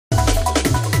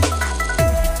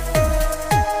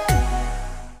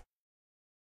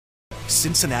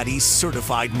Cincinnati's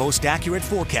certified most accurate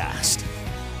forecast.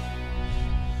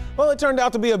 Well, it turned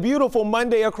out to be a beautiful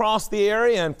Monday across the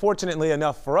area, and fortunately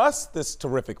enough for us, this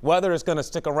terrific weather is going to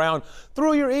stick around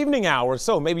through your evening hours.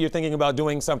 So maybe you're thinking about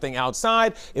doing something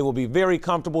outside. It will be very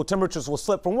comfortable. Temperatures will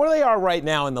slip from where they are right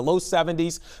now in the low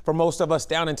 70s for most of us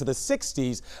down into the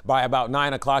 60s by about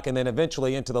 9 o'clock, and then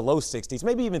eventually into the low 60s,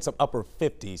 maybe even some upper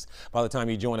 50s by the time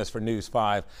you join us for News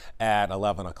 5 at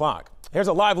 11 o'clock. Here's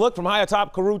a live look from high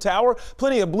atop Carew Tower.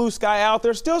 Plenty of blue sky out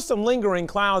there, still some lingering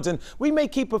clouds, and we may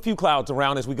keep a few clouds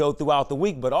around as we go throughout the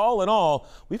week, but all in all,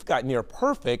 we've got near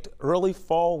perfect early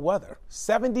fall weather.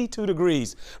 72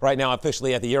 degrees right now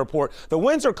officially at the airport. The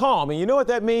winds are calm, and you know what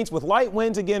that means. With light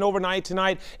winds again overnight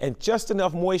tonight and just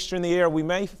enough moisture in the air, we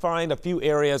may find a few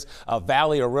areas of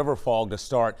valley or river fog to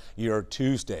start your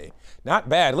Tuesday. Not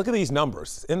bad. Look at these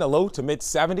numbers. In the low to mid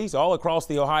 70s all across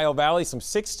the Ohio Valley, some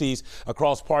 60s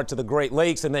across parts of the Great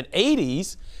Lakes, and then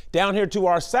 80s down here to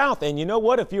our south. And you know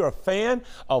what? If you're a fan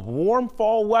of warm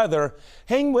fall weather,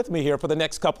 hang with me here for the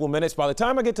next couple of minutes. By the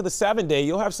time I get to the 7-day,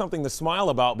 you'll have something to smile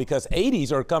about because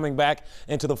 80s are coming back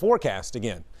into the forecast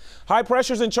again. High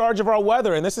pressure's in charge of our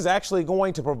weather, and this is actually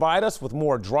going to provide us with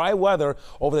more dry weather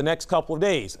over the next couple of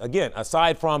days. Again,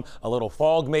 aside from a little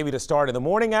fog maybe to start in the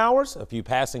morning hours, a few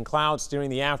passing clouds during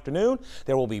the afternoon,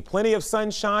 there will be plenty of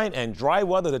sunshine and dry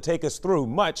weather to take us through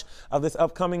much of this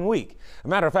upcoming week. As a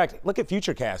matter of fact, look at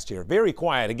Futurecast here. Very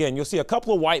quiet. Again, you'll see a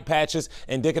couple of white patches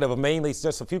indicative of mainly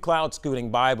just a few clouds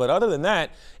scooting by, but other than that,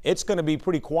 it's going to be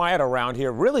pretty quiet around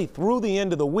here really through the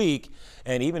end of the week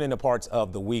and even into parts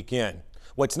of the weekend.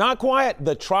 What's not quiet?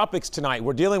 The tropics tonight.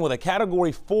 We're dealing with a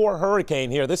Category 4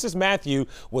 hurricane here. This is Matthew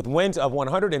with winds of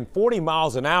 140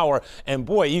 miles an hour. And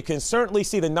boy, you can certainly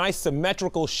see the nice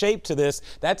symmetrical shape to this.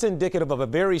 That's indicative of a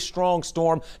very strong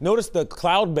storm. Notice the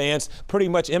cloud bands pretty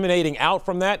much emanating out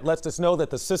from that. Lets us know that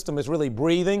the system is really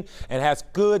breathing and has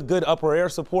good upper air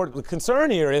support. The concern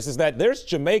here is that there's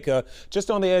Jamaica just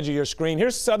on the edge of your screen.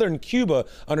 Here's southern Cuba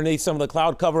underneath some of the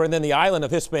cloud cover, and then the island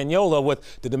of Hispaniola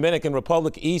with the Dominican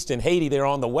Republic east and Haiti there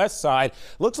on the west side.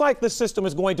 Looks like this system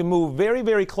is going to move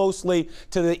very closely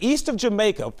to the east of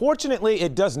Jamaica. Fortunately,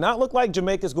 it does not look like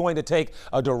Jamaica is going to take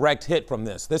a direct hit from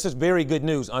this. This is very good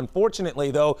news.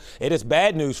 Unfortunately, though, it is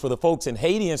bad news for the folks in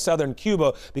Haiti and southern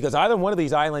Cuba because either one of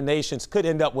these island nations could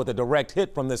end up with a direct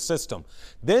hit from this system.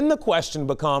 Then the question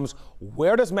becomes,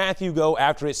 where does Matthew go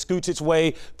after it scoots its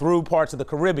way through parts of the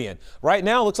Caribbean? Right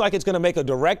now, it looks like it's going to make a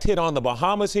direct hit on the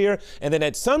Bahamas here, and then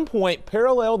at some point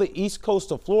parallel the east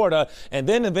coast of Florida, and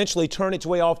then eventually turn its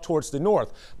way off towards the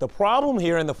north. The problem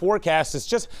here in the forecast is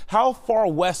just how far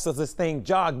west does this thing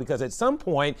jog, because at some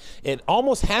point it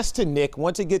almost has to nick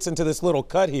once it gets into this little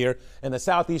cut here in the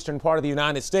southeastern part of the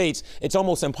United States. It's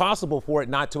almost impossible for it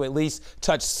not to at least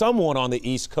touch someone on the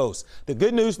east coast. The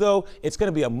good news, though, it's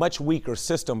going to be a much weaker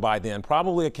system by then,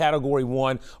 probably a Category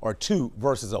 1 or 2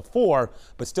 versus a 4,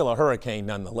 but still a hurricane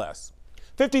nonetheless.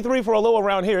 53 for a low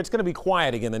around here. It's going to be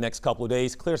quiet again the next couple of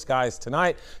days. Clear skies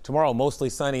tonight. Tomorrow, mostly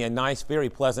sunny and nice, very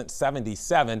pleasant,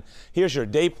 77. Here's your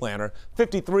day planner.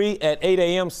 53 at 8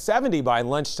 a.m., 70 by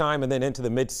lunchtime, and then into the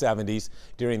mid-70s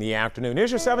during the afternoon.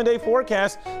 Here's your 7-day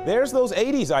forecast. There's those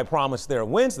 80s I promised there.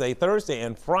 Wednesday, Thursday,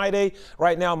 and Friday.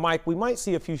 Right now, Mike, we might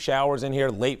see a few showers in here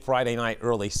late Friday night,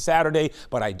 early Saturday,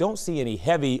 but I don't see any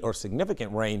heavy or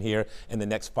significant rain here in the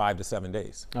next 5 to 7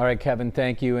 days. All right, Kevin,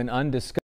 thank you. And undiscussed